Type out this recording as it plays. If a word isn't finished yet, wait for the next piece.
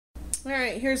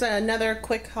Alright, here's another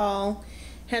quick haul.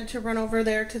 Had to run over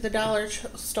there to the dollar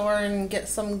store and get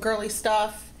some girly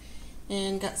stuff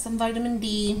and got some vitamin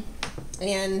D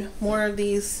and more of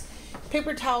these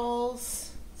paper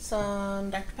towels, some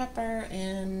Dr. Pepper,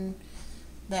 and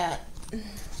that,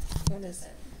 what is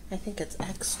it? I think it's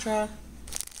extra.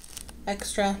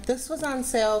 This was on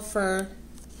sale for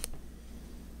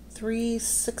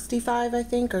 $3.65 I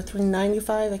think, or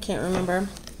 $3.95, I can't remember.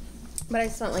 But I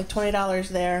spent like $20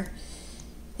 there.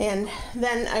 And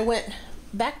then I went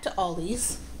back to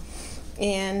Aldi's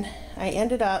and I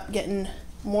ended up getting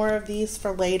more of these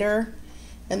for later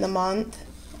in the month,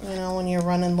 you know, when you're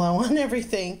running low on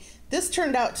everything. This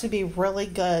turned out to be really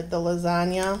good, the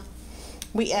lasagna.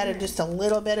 We added just a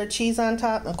little bit of cheese on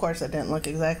top. Of course, it didn't look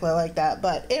exactly like that,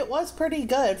 but it was pretty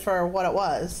good for what it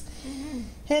was.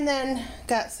 And then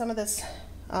got some of this,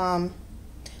 oh,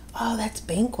 that's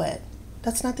Banquet.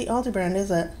 That's not the Aldi brand, is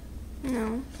it?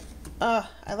 No.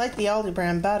 I like the Aldi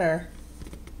brand better.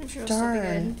 I'm sure Darn. it'll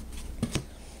still be good.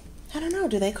 I don't know.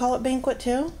 Do they call it Banquet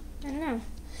too? I don't know.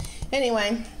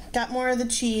 Anyway, got more of the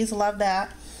cheese. Love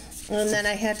that. And then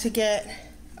I had to get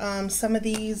some of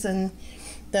these and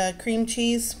the cream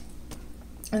cheese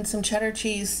and some cheddar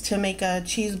cheese to make a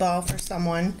cheese ball for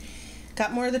someone.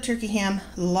 Got more of the turkey ham.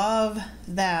 Love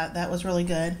that. That was really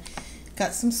good.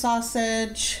 Got some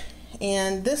sausage.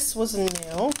 And this was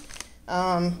new.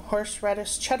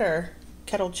 Horseradish cheddar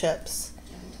kettle chips.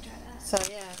 So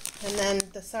yeah, and then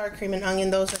the sour cream and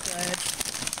onion, those are good.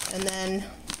 And then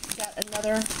got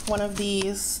another one of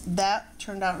these. That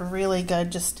turned out really good.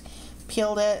 Just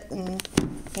peeled it and,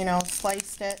 you know,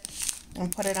 sliced it and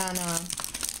put it on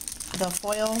the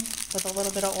foil with a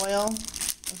little bit of oil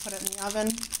and put it in the oven.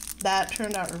 That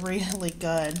turned out really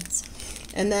good.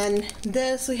 And then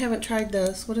this, we haven't tried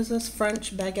this. What is this?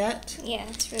 French baguette? Yeah,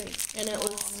 it's really And it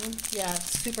was, yeah,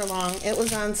 super long. It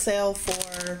was on sale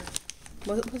for,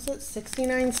 what was it,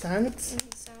 69 cents? I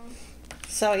think so.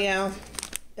 So yeah,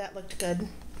 that looked good.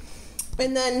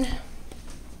 And then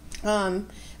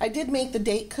I did make the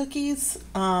date cookies,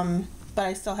 but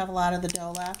I still have a lot of the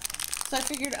dough left. So I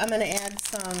figured I'm going to add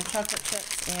some chocolate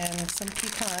chips and some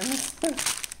pecans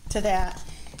to that.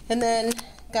 And then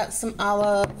got some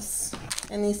olives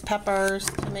and these peppers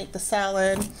to make the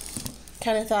salad.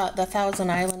 Kind of thought the Thousand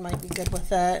Island might be good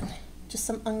with it. Just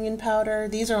some onion powder.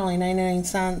 These are only 99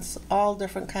 cents, all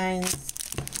different kinds,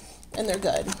 and they're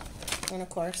good. And of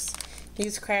course,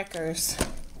 these crackers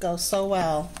go so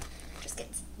well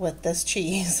with this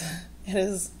cheese. It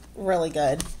is really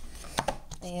good.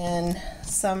 And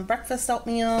some breakfast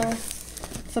oatmeal,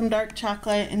 some dark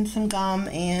chocolate, and some gum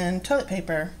and toilet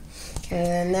paper.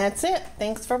 And that's it.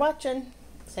 Thanks for watching.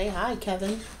 Say hi,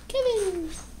 Kevin. Kevin!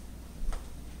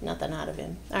 Nothing out of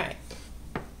him. Alright.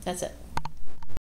 That's it.